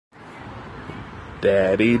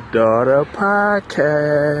Daddy Daughter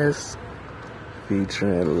Podcast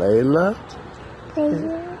featuring Layla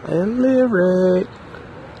and Lyric.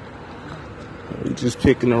 We just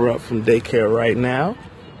picking her up from daycare right now.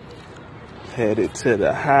 Headed to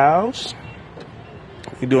the house.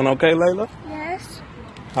 You doing okay, Layla? Yes.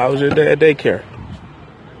 How was your day at daycare?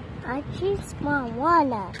 I just want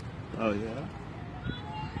water. Oh yeah.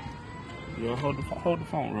 You want to hold the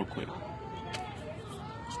phone real quick.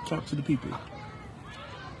 Just talk to the people.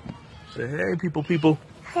 Say hey, people.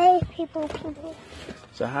 Hey, people.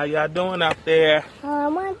 So how y'all doing out there? I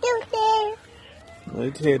want to there.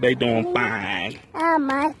 They said they doing fine.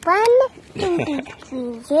 My friend,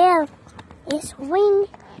 yeah, it's wing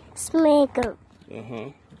smaker.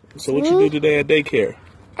 So what you do today at daycare?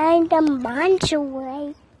 And the bunch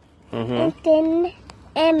away. And then,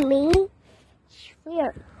 and me,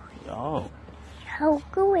 swear. Oh. How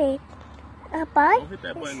go it? Bye. Don't hit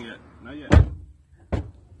that button yet. Not yet.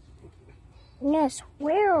 Yes,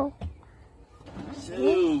 where?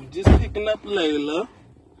 So, just picking up Layla.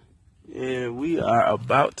 And we are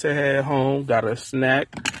about to head home. Got her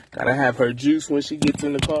snack. Gotta have her juice when she gets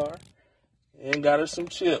in the car. And got her some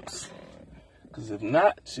chips. Because if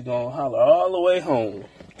not, she gonna holler all the way home.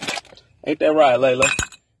 Ain't that right, Layla?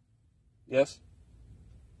 Yes?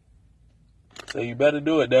 So you better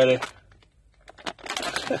do it, Daddy.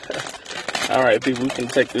 All right, people, we can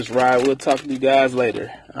take this ride. We'll talk to you guys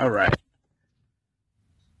later. All right.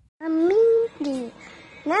 Mindy.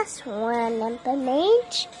 That's one of the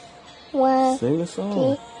names. One. Sing a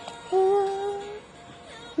song.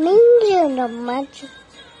 Mindy and the much.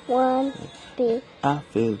 One, two. I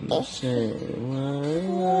feel the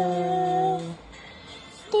same way.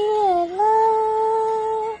 Still love.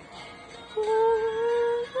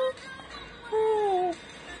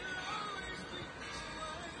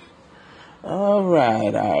 All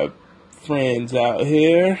right, our friends out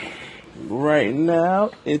here. Right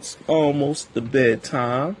now, it's almost the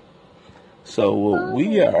bedtime. So what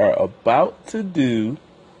we are about to do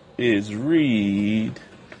is read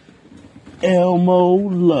Elmo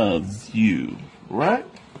Loves You, right?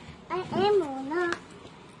 Elmo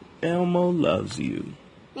Elmo Loves You.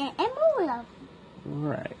 love.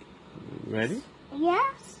 Right. Ready?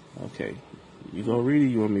 Yes. Okay. You gonna read it?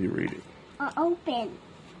 You want me to read it? Open.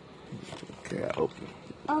 Okay, I open.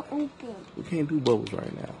 Open. We can't do bubbles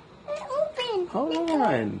right now. Open. Hold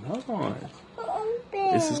on.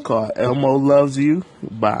 Open. This is called Elmo Loves You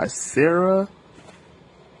by Sarah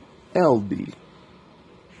Elby.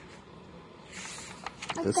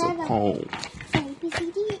 It's a poem.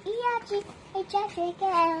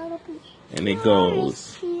 And it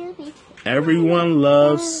goes, everyone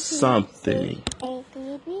loves something.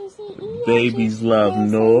 Babies love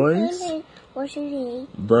noise.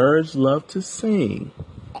 Birds love to sing.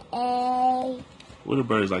 What do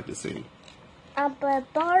birds like to sing? A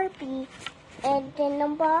Barbie. And then a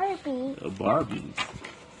Barbie. A Barbies.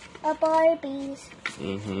 A Barbies.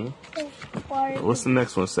 Barbie. What's the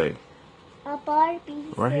next one say? A Barbie.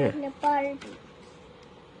 Right here. And a Barbie.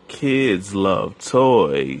 Kids love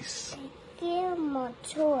toys. Give more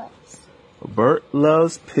toys. Bert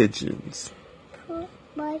loves pigeons. Put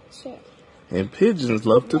my chip. And pigeons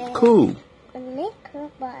love to coo.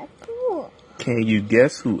 Cool. Can you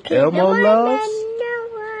guess who Elmo loves?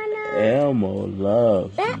 Elmo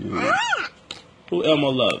loves you. Who Elmo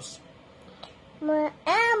loves? My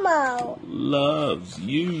Elmo. Loves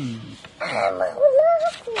you. Elmo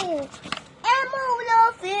loves you. Elmo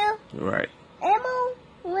loves you. Right. Elmo,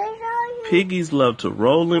 where are you? Piggies love to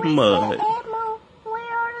roll in mud. Elmo,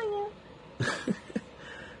 where are you?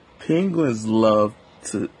 Penguins love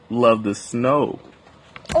the snow.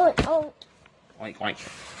 Oh. Oink, oink.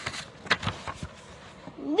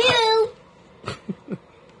 Boo.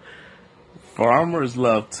 Farmers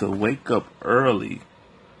love to wake up early.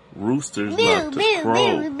 Roosters love to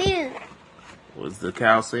crow. Boo. What's the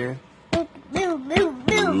cow saying? Boo.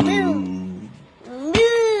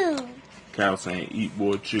 Cow saying, eat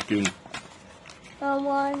more chicken. I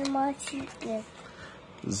want my chicken.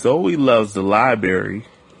 Zoe loves the library.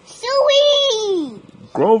 Zoe!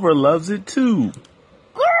 Grover loves it too.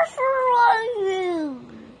 Grover loves you.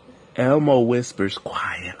 Elmo whispers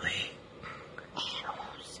quietly.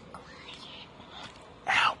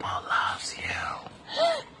 Elmo loves you.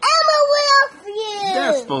 Elmo loves you.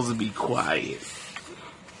 That's supposed to be quiet.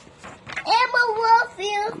 Elmo loves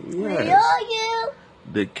you. Yes. Where are you?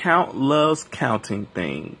 The count loves counting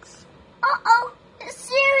things. Uh-oh.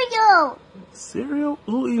 Cereal. Cereal?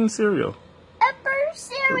 Who eating cereal? A bird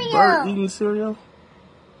cereal. The bird eating cereal?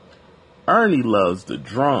 Ernie loves the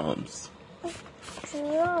drums.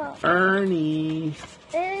 Sure. Ernie.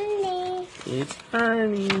 It's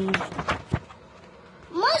Ernie.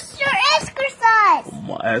 Monster exercise.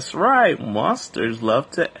 That's right. Monsters love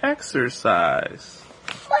to exercise.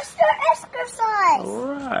 Monster exercise.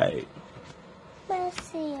 All right. Let's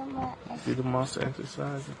see. See the monster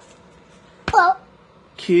exercising? Oh.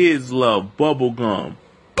 Kids love bubble gum.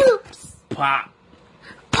 Oops. Pop.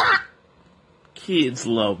 Pop. Kids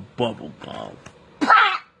love bubble gum.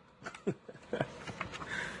 Pop. Pop.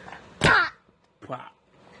 Pop.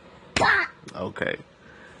 Pop. Okay.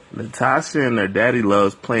 Natasha and her daddy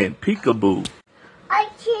loves playing peekaboo. I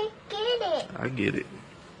can't get it. I get it.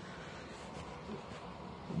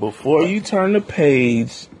 Before you turn the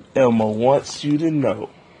page, Elmo wants you to know.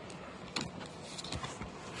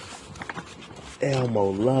 Elmo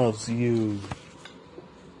loves you.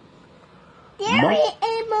 Daddy,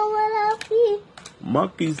 Elmo will love you.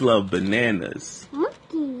 Monkeys love bananas.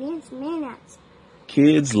 Monkey means bananas.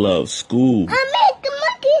 Kids love school. I make the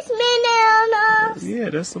monkeys bananas. Yeah,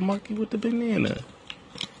 that's the monkey with the banana.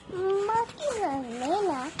 Monkey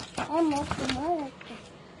banana. I make the monkey.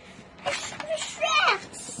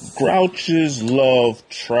 Trash. Grouches love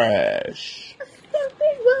trash.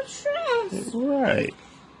 Trash. Right.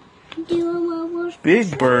 Do you want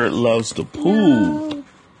Big Bird loves the pool. No.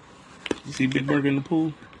 You see Big Bird in the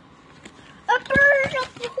pool? A bird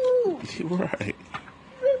of the pool. Right.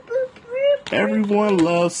 Everyone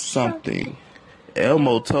loves something.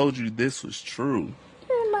 Elmo told you this was true.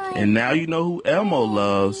 And now you know who Elmo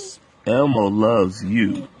loves. Elmo loves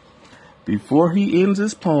you. Before he ends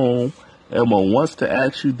his poem, Elmo wants to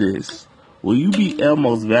ask you this. Will you be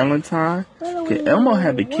Elmo's Valentine? Can Elmo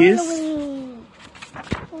have a kiss?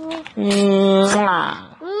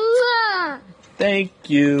 Thank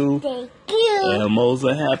you. Thank you. Elmo's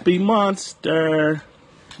a happy monster.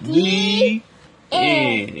 The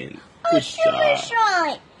end. Good Shimmer job.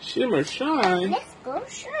 shine. Shimmer shine. Let's go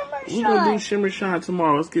shimmer We're going to do shine. Shimmer Shine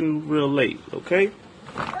tomorrow. It's getting real late, okay?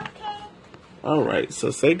 Okay. All right, so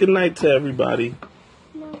say goodnight to everybody.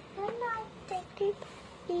 No, good night. Thank you.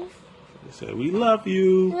 Say we love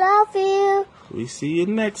you. Love you. We see you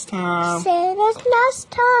next time. See you next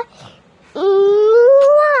time.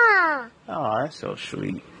 Mwah. Oh, that's so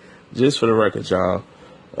sweet. Just for the record, y'all,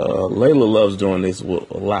 Layla loves doing this a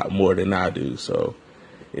lot more than I do. So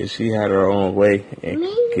if she had her own way and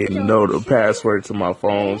could know the password to my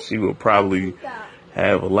phone, she would probably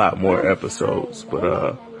have a lot more episodes.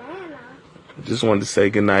 But just wanted to say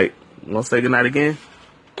goodnight. You want to say goodnight again?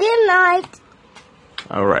 Good night.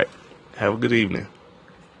 All right. Have a good evening.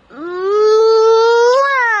 Mwah.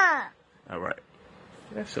 All right.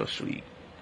 That's so sweet.